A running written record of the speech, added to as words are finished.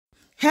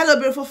Hello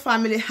beautiful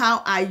family,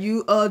 how are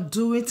you all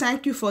doing?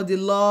 Thank you for the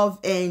love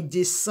and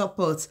the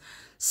support.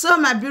 So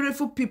my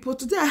beautiful people,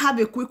 today I have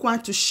a quick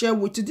one to share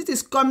with you. This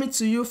is coming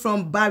to you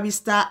from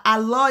Barrister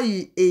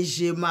Aloy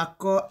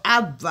Ejemako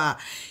Abba.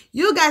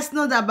 You guys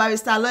know that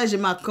Barrister Aloy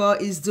Ejemako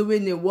is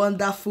doing a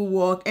wonderful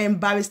work, and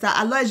Barrister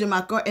Aloy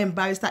Ejemako and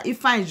Barrister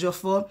Ifeanyi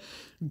Ejiofor,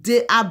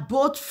 they are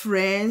both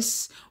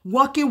friends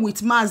working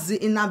with Mazi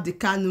Nnamdi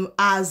Kanu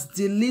as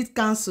the lead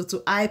counsel to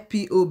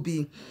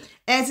Ipob.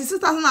 And since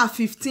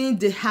 2015,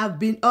 they have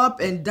been up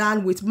and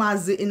down with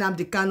Mazi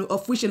Nnamdi Kanu,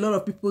 of which a lot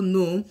of people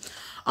know.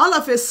 All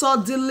of a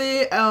sudden,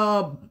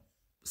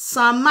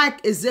 Sam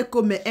Mike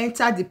Ezeko may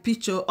enter the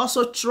picture,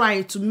 also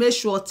trying to make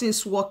sure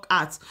things work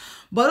out.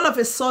 But all of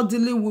a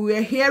sudden, we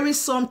were hearing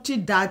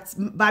something that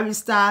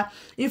Barrister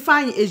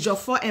Ifeanyi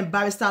Ejiofor and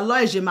Barrister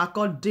Aloy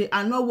Ejemako, they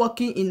are not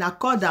working in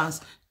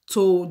accordance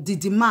to the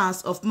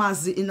demands of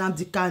Mazi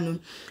Nnamdi Kanu.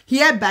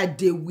 Hereby,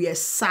 they were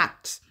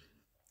sacked.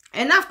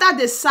 And after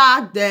they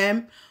sacked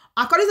them,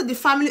 according to the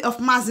family of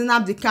Mazi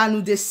Nnamdi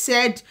Kanu, they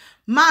said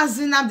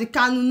Mazi Nnamdi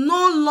Kanu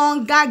no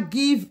longer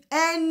give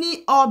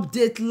any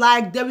update,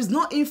 like there is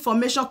no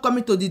information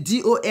coming to the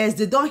DOS.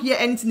 They don't hear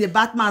anything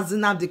about Mazi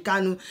Nnamdi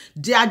Kanu.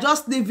 They are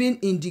just living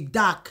in the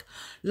dark.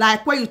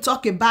 Like when you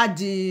talk about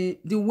the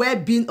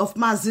well-being of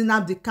Mazi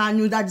Nnamdi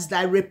Kanu, that is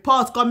like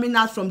report coming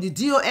out from the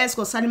DOS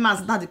concerning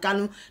Mazi Nnamdi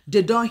Kanu,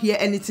 they don't hear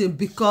anything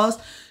because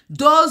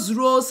those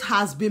roads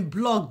has been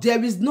blocked.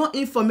 There is no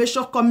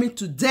information coming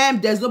to them.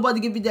 There's nobody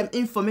giving them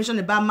information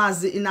about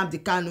Mazi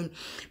Nnamdi Kanu.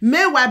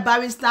 Meanwhile,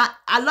 Barrister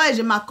Aloy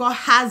Ejemako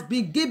has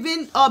been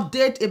giving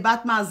update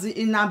about Mazi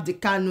Nnamdi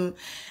Kanu.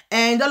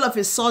 And all of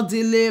a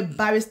sudden,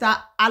 Barrister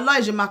Aloy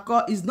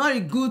Ejemako is not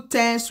in good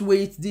terms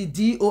with the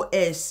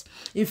DOS.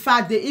 In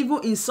fact, they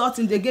even insult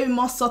him. They gave him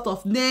all sort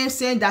of names,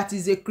 saying that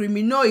he's a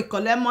criminal, he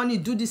collect money,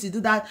 do this, he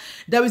do that.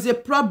 There is a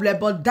problem,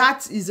 but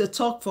that is a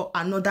talk for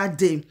another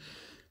day.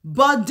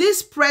 But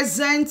this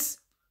present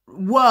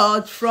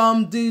word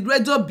from the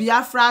Radio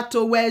Biafra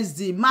towards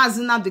the Mazi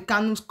Nnamdi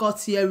Kanu's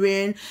court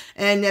hearing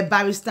and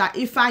Barrister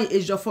Ifeanyi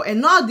Ejiofor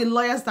and all the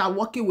lawyers that are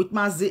working with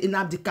Mazi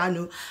Nnamdi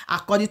Kanu,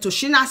 according to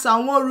Shina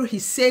Sanwo-Olu, he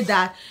said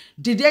that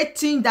did they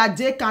think that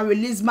they can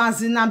release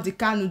Mazi Nnamdi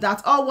Kanu,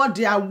 that all what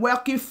they are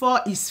working for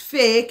is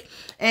fake,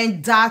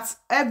 and that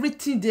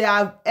everything they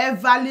have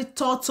ever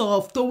thought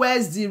of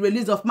towards the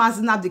release of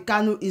Mazi Nnamdi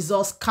Kanu is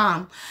all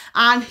scam.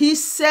 And he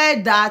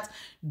said that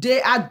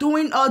they are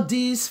doing all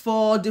this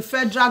for the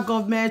federal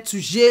government to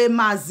jail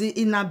Mazi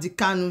Nnamdi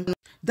Kanu.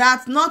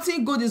 That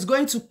nothing good is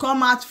going to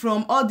come out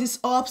from all these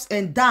ups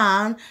and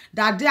downs,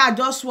 that they are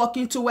just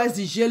working towards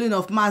the jailing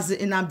of Mazi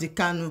Nnamdi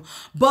Kanu.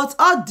 But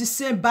all the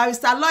same,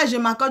 Barrister Aloy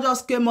Ejemako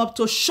just came up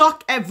to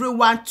shock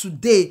everyone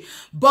today.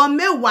 But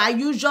meanwhile,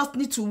 you just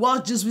need to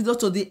watch this video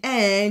to the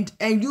end,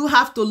 and you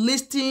have to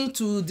listen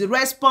to the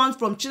response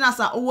from Shina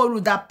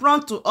Sanwo-Olu that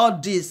prompt to all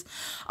this.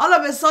 All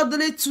of a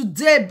sudden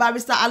today,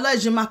 Barrister Aloy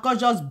Ejemako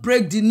just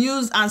break the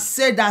news and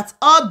say that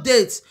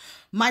updates.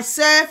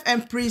 Myself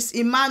and Prince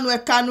Emmanuel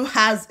Kanu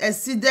has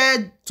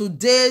exceeded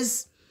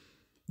today's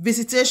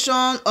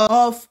visitation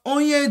of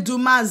Onyedu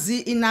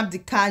Mazi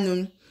Nnamdi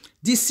Kanu.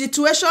 The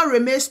situation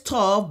remains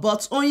tough,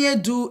 but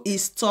Onyedu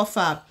is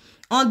tougher.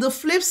 On the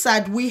flip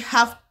side, we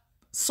have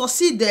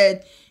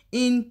succeeded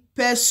in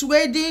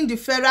persuading the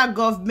federal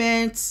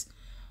government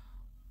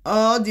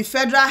or the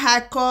Federal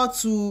High Court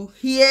to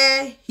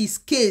hear his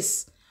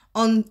case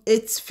on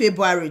 8th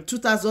February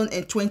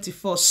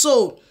 2024.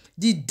 So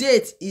the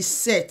date is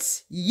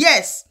set.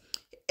 Yes,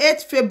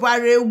 8th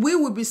February, we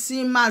will be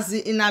seeing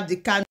Mazi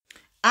Nnamdi Kanu.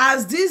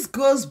 As this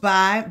goes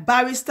by,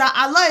 Barrister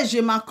Aloy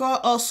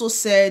Ejemako also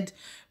said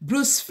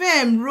Bruce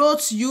Fem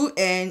wrote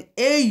UN,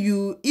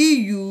 AU,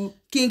 EU,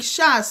 King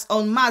Charles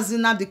on Mazi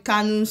Nnamdi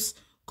Kanu's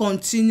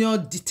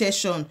continued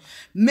detention.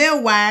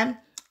 Meanwhile,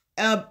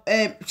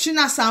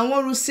 Shina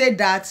Sanwo-Olu said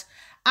that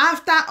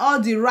after all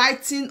the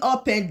writing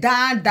up and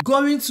down, that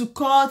going to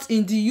court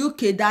in the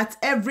UK, that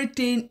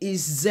everything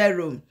is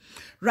zero.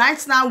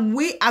 Right now,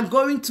 we are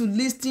going to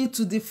listen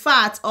to the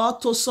fact or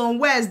to some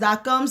words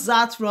that comes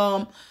out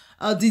from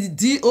the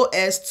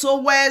DOS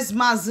towards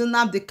Mazi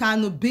Nnamdi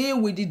Kanu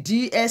being with the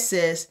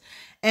DSS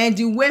and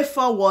the way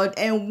forward,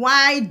 and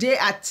why they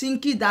are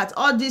thinking that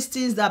all these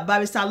things that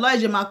Barrister Aloy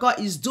Ejemako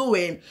is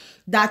doing,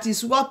 that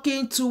is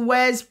working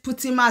towards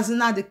putting Mazi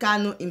Nnamdi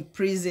Kanu in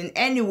prison.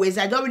 Anyways,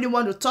 I don't really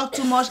want to talk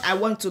too much. I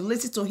want to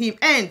listen to him,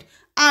 and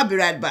I'll be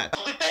right back.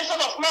 The detention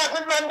of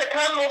Mazi Nnamdi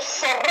Kanu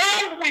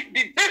surround with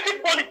the dirty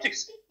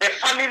politics the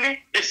family,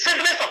 the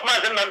siblings of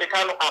Mazi Nnamdi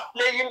Kanu are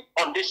playing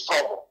on this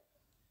trouble.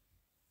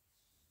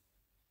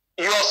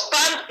 Your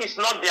stand is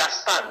not their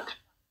stand.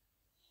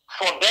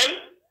 For them,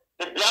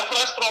 the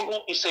Biafra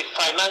struggle is a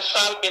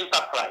financial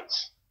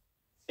enterprise.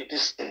 It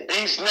is a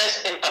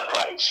business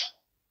enterprise.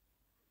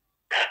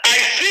 I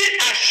see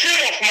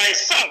ashamed of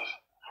myself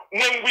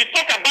when we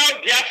talk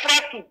about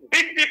Biafra to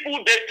big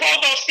people. They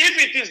told us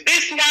if it is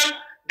this one,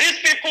 these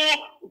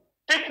people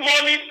took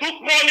money,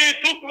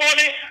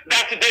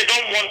 that they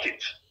don't want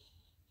it.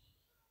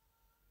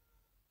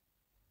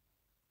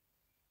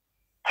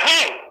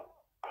 How?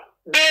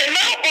 They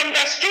now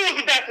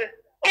understood that,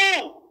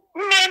 oh,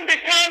 Nnamdi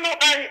Kanu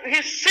and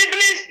his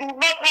siblings do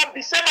not have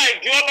the same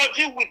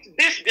ideology with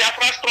this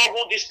Biafra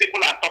struggle these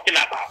people are talking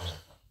about.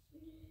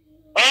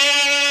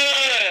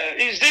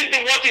 Is this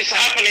what is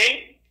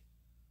happening?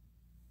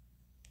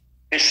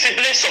 The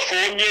siblings of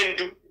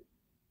Onyendu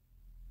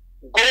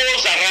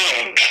goes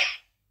around,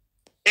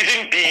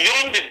 even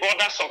beyond the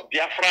borders of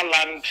Biafra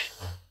land,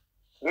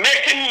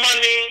 making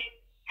money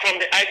from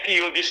the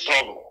IPOB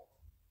struggle.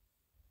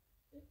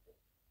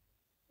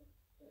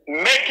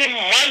 Making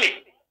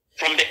money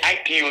from the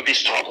IPOB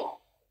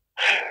struggle.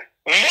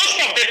 Most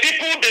of the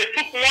people they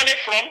took money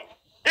from,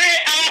 they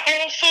are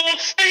also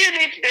saying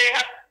it. They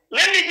have.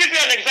 Let me give you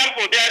an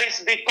example. There is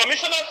the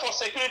Commissioner for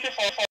Security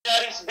for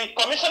Mali.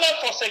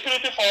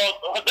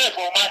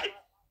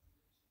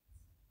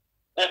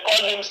 They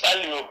call him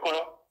Stanley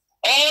Okoro.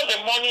 All the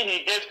money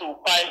he gave to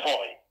Fine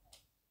Boy,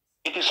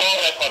 it is all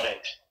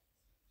recorded.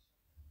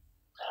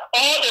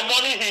 All the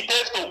money he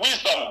gave to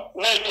Wisdom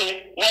when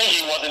he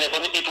was in a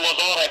position, it was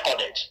all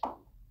recorded.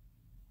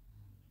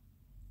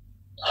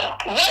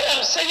 Why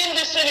I'm saying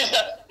this thing is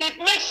that it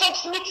makes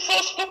us look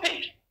so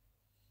stupid.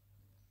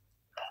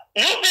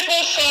 You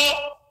people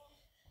saw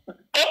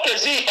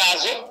Okezi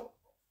Bazu.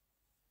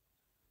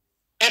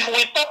 If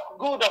we talk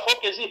good of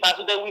Okezi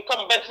Bazu, then we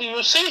come back.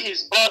 You see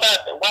his brother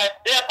and the wife,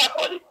 they are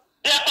patrolling.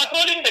 They are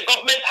patrolling the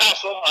government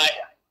house on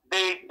Maya.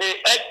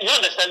 You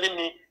understanding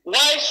me?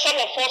 Why some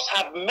of us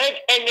have made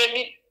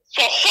enemy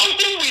for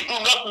something we do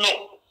not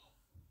know.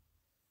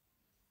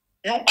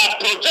 You are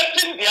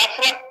projecting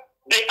Biafra,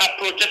 they are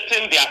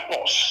projecting their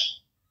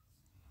cause.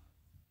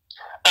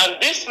 And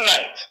this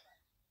night,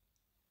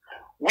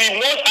 I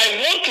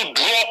want to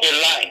draw a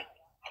line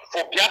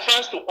for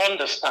Biafrans to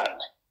understand.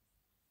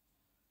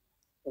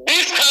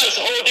 These hands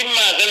holding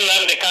Mazen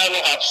Nnamdi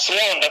Kanu have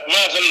sworn that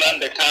Mazen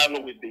Nnamdi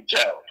Kanu will be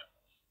jailed.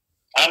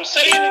 I'm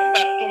saying it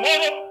that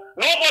tomorrow,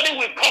 nobody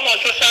will come on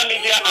social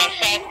media and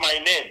shout my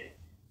name.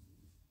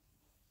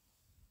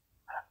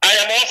 I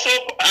am also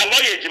a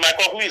lawyer,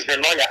 Jimako, who is the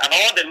lawyer, and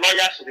all the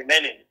lawyers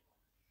remaining.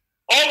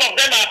 All of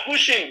them are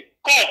pushing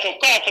court.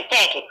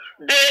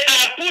 They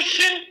are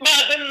pushing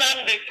Mazen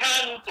Nnamdi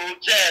Kanu to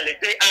jail.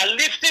 They are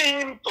lifting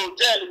him to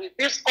jail with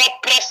these court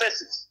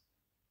processes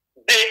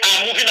they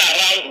are moving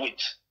around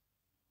with.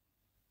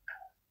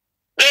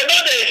 They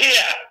know they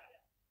hear.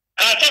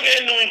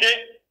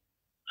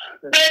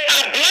 They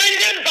are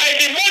blinded by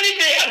the money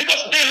they have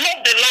because they love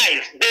the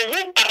lies. They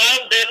move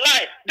around, they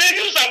lie. They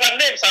use our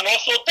names and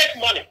also take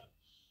money.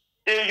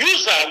 They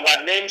use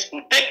our names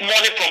to take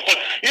money from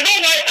politicians. You know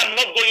why I'm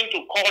not going to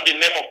call the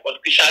name of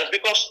politicians?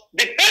 Because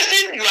the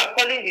person you are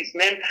calling his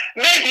name,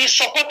 maybe he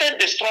supported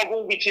the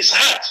struggle with his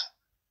heart.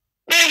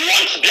 They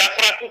want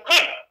Biafra to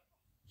come.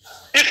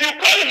 If you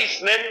call his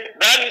name,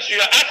 that means you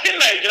are asking the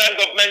Nigerian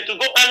government to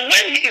go. And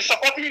when he is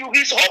supporting you,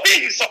 he's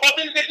hoping he's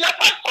supporting the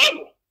Biafra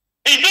struggle.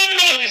 He don't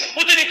know he's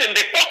putting it in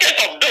the pocket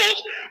of those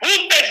who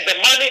takes the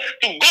money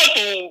to go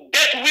to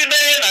get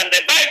women and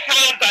they buy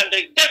cars and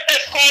they get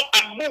escort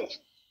and move.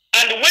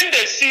 And when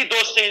they see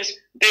those things,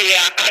 they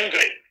are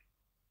angry.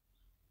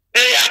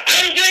 They are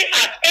angry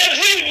at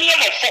every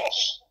one of us,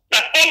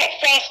 that all of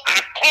us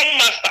are con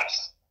masters.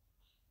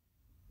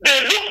 The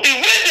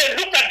way they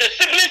look at the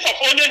siblings of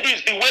Onyendu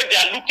is the way they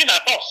are looking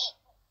at us.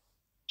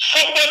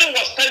 Somebody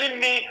was telling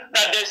me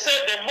that they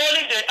said the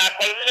money they are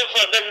collecting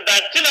from them,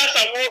 that Tina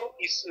Sawo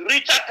is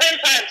richer 10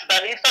 times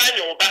than Ifa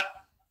Yoruba.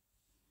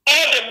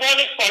 All the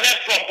money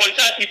collected from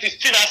politicians, it is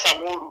Tina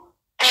Sawo.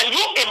 Can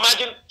you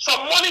imagine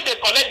some money they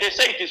collect, they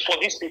say it is for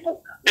these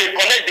people. They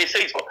collect, they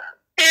say it's for.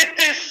 It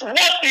is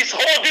what is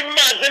holding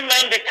Mazen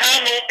Nnamdi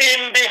Kanu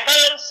in the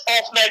hands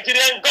of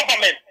Nigerian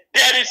government.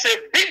 There is a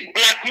big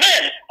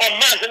blackmail on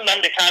Mazen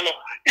Nnamdi Kanu.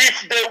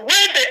 If the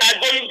way they are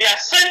going, they are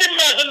sending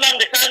Mazen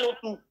Nnamdi Kanu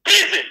to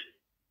prison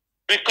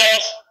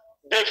because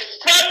the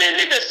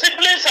family, the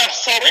siblings have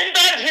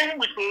surrendered him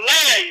with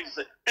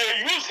lies.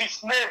 They use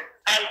his name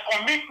and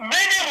commit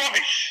many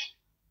rubbish.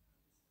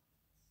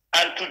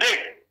 And today,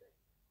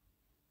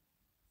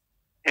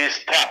 he is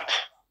trapped.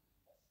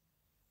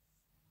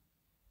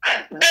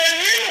 They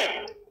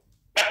knew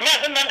that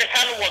Mazen Nnamdi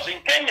Kanu was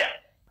in Kenya.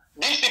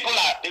 These people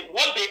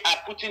what they are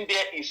putting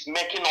there is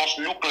making us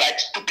look like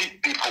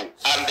stupid people.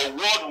 And the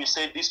world will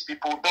say these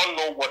people don't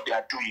know what they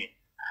are doing.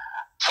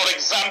 For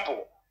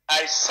example,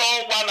 I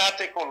saw one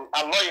article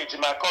a lawyer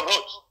Jimako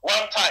wrote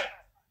one time.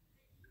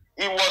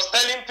 He was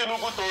telling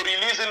Tinubu to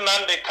release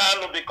Nnamdi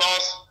Kanu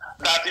because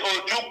that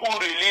Ojukwu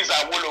released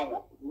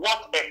Awolowo.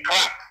 What a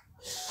crap.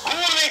 Who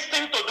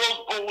listening to those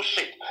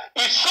bullshit?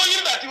 It's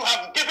showing that you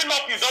have given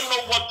up, you don't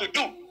know what to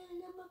do.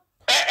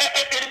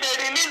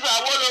 They release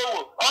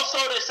Awolowo, also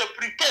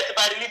reciprocate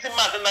by releasing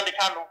Mazen Nnamdi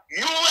Kanu.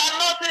 You are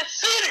not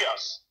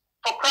serious,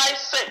 for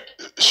Christ's sake.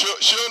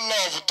 Show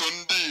love to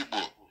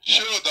Ndibo.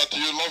 Show that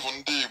you love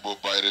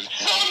Ndibo by releasing.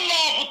 Show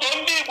love to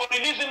Ndibo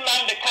releasing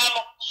Nnamdi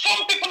Kanu.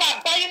 Some people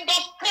are buying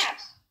those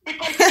craps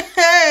because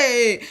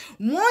hey,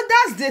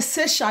 wonders they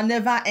say shall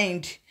never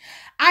end.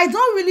 I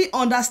don't really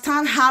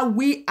understand how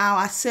we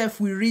ourselves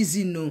will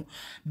reason, no.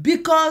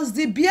 because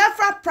the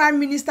Biafra Prime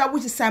Minister,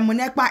 which is Simon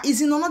Ekpa,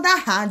 is in another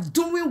hand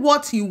doing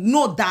what he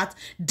know that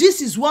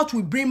this is what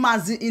will bring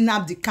Mazi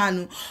Nnamdi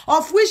Kanu,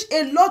 of which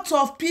a lot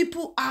of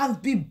people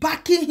have been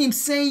backing him,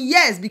 saying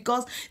yes,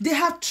 because they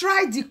have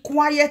tried the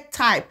quiet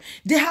type.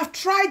 They have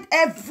tried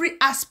every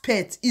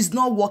aspect. It's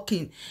not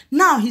working.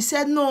 Now he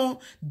said, no,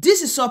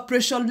 this is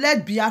operation,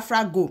 let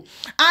Biafra go.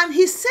 And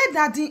he said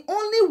that the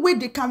only way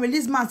they can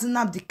release Mazi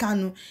Nnamdi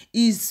Kanu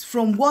is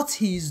from what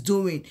he is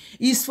doing,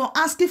 is for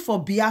asking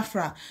for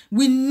Biafra.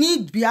 We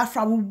need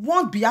Biafra. We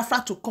want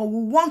Biafra to come.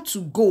 We want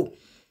to go.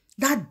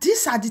 That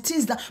these are the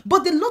things that,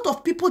 but a lot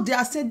of people, they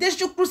are saying they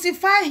should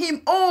crucify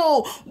him.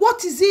 Oh,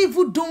 what is he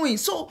even doing?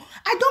 So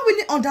I don't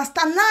really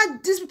understand. Now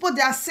these people,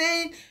 they are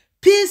saying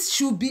peace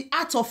should be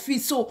out of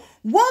it. So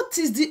what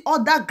is the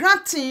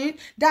underground thing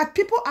that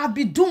people have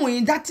been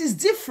doing that is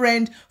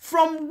different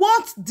from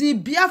what the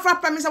Biafra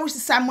Prime Minister, which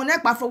is Simon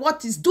Ekpa, for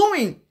what he's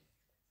doing?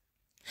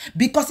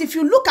 Because if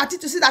you look at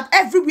it, you see that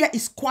everywhere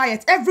is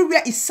quiet,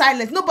 everywhere is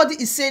silent, nobody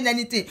is saying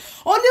anything.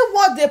 Only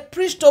what they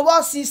preach to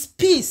us is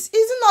peace. Is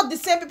it not the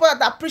same people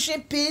that are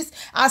preaching peace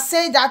and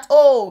saying that,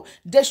 oh,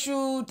 they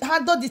should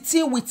handle the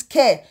thing with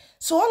care?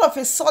 So all of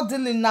a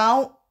sudden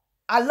now,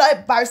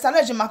 Barrister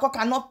Ejimako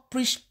cannot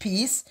preach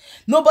peace.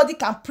 Nobody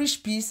can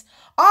preach peace.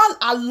 All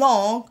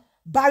along,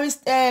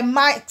 Barrister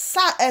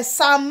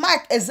Sam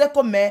Mike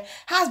Ezekome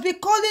has been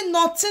calling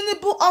on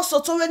Tinubu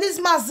also to release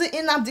Mazi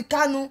Nnamdi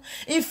Kanu.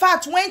 In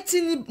fact,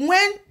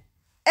 when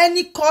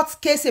any court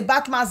case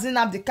about Mazi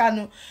Nnamdi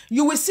Kanu,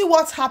 you will see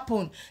what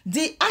happened.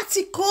 The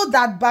article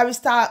that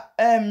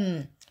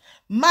Barrister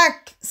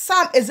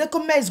Sam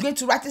Ezekome is going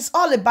to write is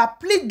all about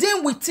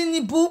pleading with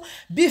Tinubu.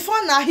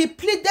 Before now, he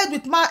pleaded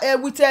with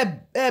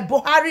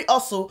Buhari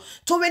also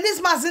to release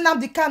Mazi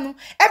Nnamdi Kanu.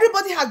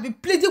 Everybody has been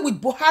pleading with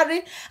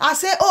Buhari and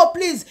say, oh,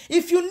 please,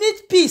 if you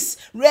need peace,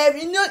 in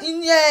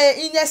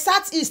the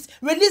southeast,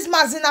 release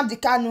Mazi Nnamdi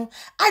Kanu.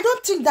 I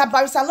don't think that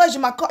Barrister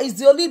Ejimako is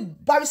the only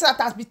barrister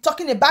that has been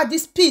talking about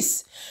this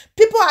peace.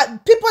 People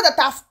that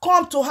have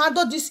come to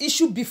handle this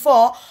issue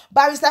before.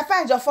 Barrister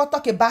Ejiofor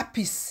talk about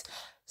peace.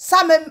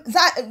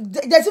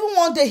 There's even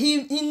one day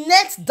he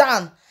knelt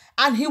down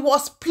and he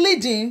was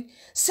pleading,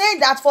 saying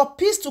that for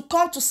peace to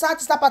come to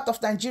southeastern part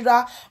of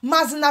Nigeria,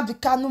 Mazi Nnamdi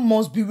Kanu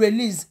must be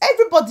released.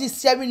 Everybody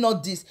is hearing all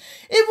this.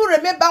 Even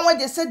remember when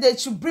they said they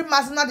should bring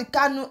Mazi Nnamdi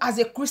Kanu as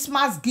a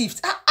Christmas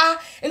gift.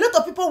 A lot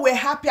of people were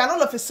happy, and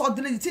all of a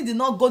sudden the thing did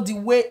not go the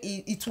way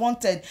it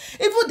wanted.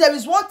 Even there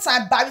is one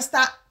time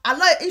Barrister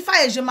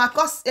Ifa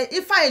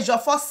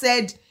Ejiofor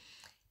said,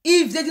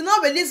 if they did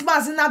not release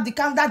Mazi Nnamdi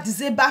Kanu that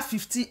December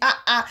 50,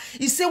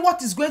 he said what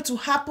is going to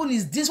happen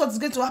is this, what is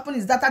going to happen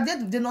is that. At the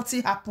end of the day,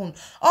 nothing happened.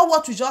 All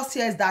what we just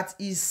hear is that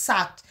he's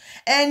sacked.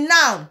 And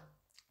now,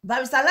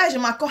 Barrister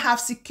Ejimako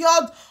have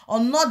secured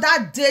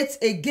another date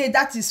again,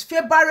 that is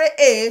February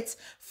 8th,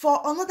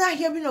 for another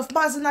hearing of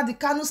Mazi Nnamdi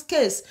Kanu's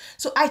case.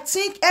 So I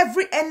think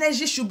every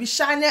energy should be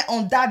shining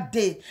on that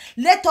day.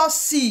 Let us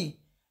see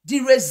the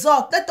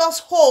result. Let us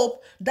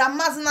hope that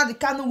Mazi Nnamdi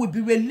Kanu will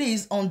be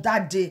released on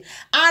that day.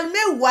 And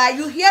meanwhile,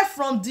 you hear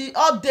from the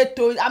update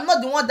to it. I'm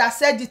not the one that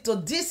said it. So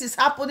this is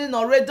happening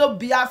on Radio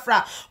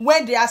Biafra,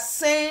 when they are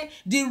saying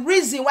the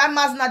reason why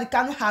Mazi Nnamdi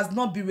Kanu has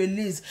not been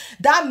released.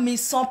 That means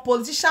some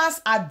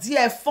politicians are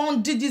there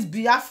funding this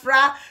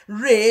Biafra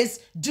race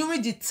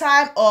during the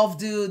time of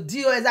the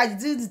DOS,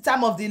 during the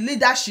time of the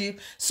leadership.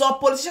 Some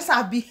politicians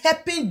have been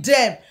helping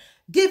them,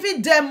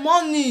 giving them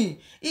money.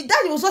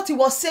 That was what he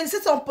was saying. He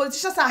said some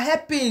politicians are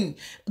helping.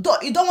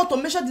 You don't want to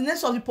mention the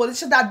names of the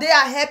politicians, that they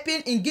are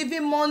helping in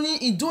giving money,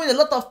 in doing a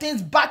lot of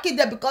things, backing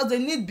them because they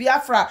need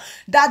Biafra.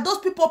 That those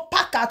people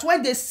pack out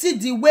when they see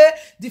the way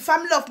the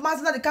family of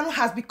Mazi Nnamdi Kanu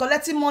has been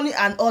collecting money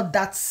and all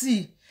that.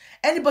 See,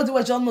 anybody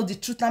will just know the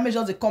truth. Now, may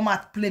just come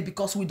out play,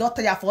 because we don't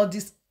tell you for all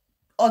this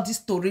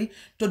story.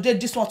 Today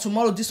this one,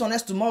 tomorrow this one,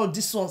 next tomorrow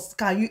this one.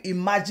 Can you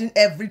imagine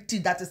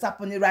everything that is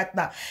happening right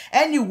now?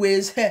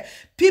 Anyways,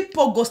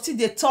 people go still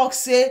they talk,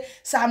 say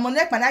Simon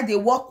Ekpa and they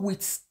work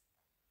with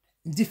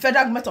the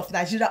federal government of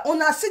Nigeria.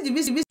 Una see the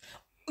reason.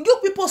 You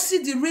people see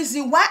the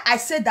reason why I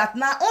said that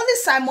now. Only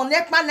Simon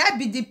Ekpa now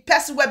be the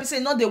person where be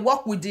saying no, they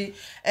work with the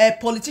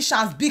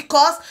politicians,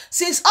 because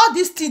since all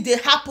these things they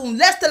happen,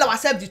 let's tell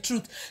ourselves the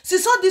truth.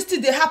 Since all these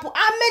things they happen,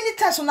 how many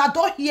times when I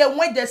don't hear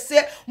when they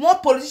say one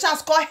politician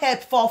call help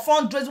for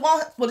fundraising,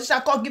 one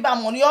politician call give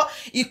her money, or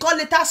he call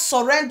later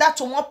surrender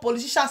to one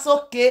politician, say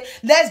okay,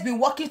 let's be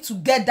working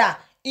together.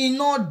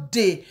 In all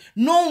day,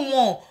 no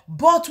one.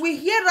 But we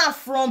hear that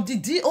from the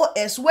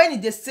DOS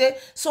when they say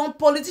some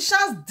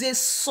politicians, they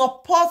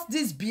support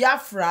this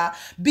Biafra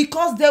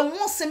because they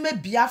won't say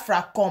make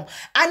Biafra come.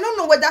 I don't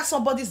know whether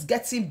somebody's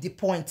getting the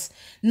point.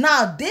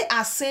 Now they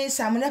are saying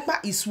Simon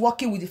Ekpa is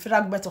working with the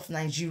federal government of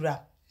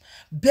Nigeria,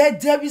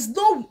 but there is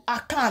no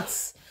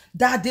account.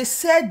 that they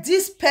said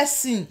this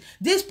person,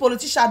 this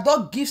politician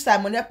don't give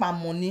Simon Ekpa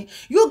money.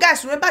 You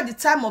guys remember the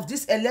time of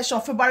this election,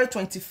 February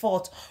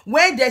 24th,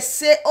 when they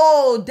say,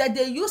 oh, that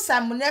they use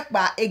Simon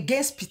Ekpa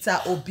against Peter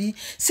Obi,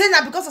 saying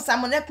that because of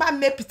Simon Ekpa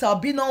made Peter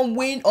Obi not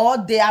win, or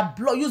they are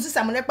using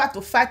Simon Ekpa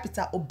to fight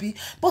Peter Obi.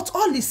 But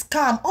all is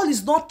calm, all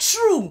is not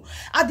true.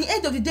 At the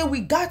end of the day,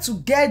 we got to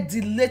get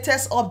the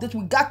latest update,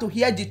 we got to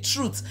hear the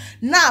truth.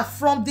 Now,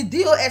 from the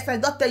DOS, I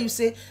don't tell you,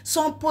 say,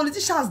 some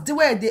politicians, the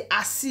way they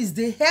assist,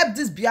 they help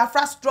this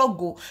Biafra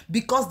struggle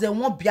because they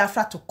want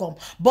Biafra to come.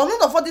 But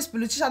none of all these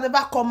politicians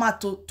ever come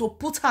out to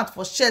put hand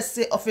for chest,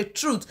 say, of a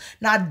truth.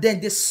 Now, then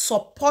they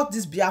support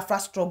this Biafra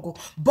struggle.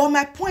 But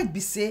my point be,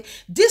 say,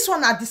 this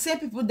one are the same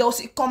people that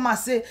also come and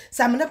say,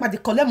 Simon Ekpa, they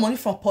collect money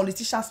from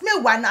politicians.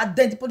 Meanwhile, now,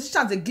 then the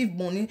politicians, they give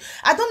money.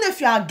 I don't know if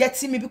you are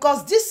getting me,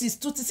 because this is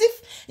truth.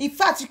 If, in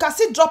fact, you can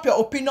still drop your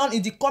opinion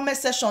in the comment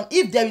section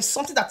if there is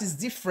something that is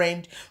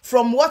different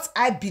from what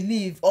I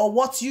believe or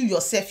what you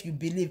yourself you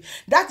believe.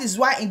 That is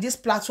why in this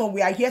platform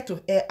we are here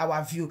to air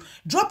our view.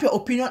 Drop your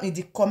opinion in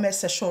the comment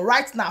section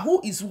right now.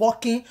 Who is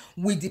working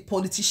with the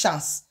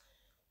politicians?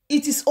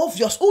 It is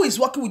obvious who is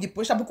working with the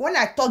politicians, because when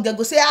I talk, they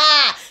go say,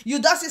 ah,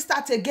 you just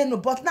start again. No,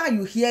 but now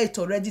you hear it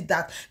already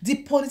that the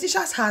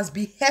politicians has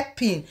been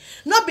helping.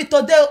 Not be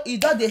today,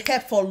 it don't they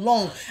help for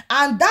long.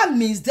 And that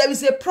means there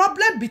is a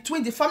problem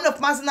between the family of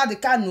Mazi Nnamdi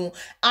Kanu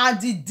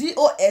and the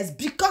DOS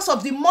because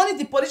of the money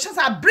the politicians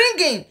are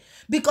bringing.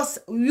 Because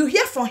you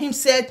hear from him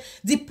said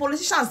the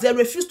politicians, they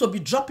refuse to be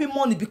dropping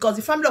money because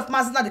the family of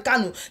Mazi Nnamdi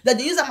Kanu, that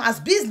they use them as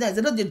business.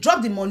 They know they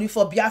drop the money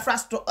for Biafra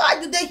store.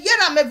 Do they hear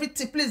them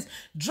everything? Please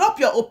drop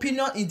your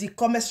opinion in the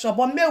comment section.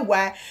 But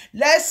meanwhile,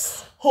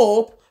 let's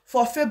hope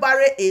for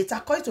February 8th,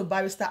 according to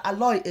Barrister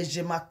Aloy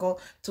Ejemako,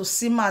 to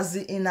see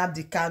Mazi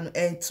Nnamdi Kanu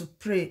and to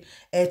pray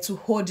and to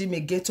hold him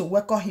again, to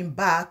welcome him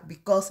back,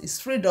 because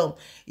his freedom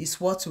is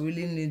what we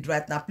really need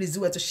right now. Please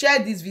do it to share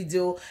this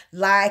video,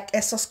 like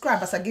and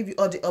subscribe as I give you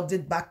all the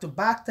update back to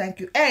back. Thank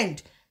you and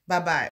bye-bye.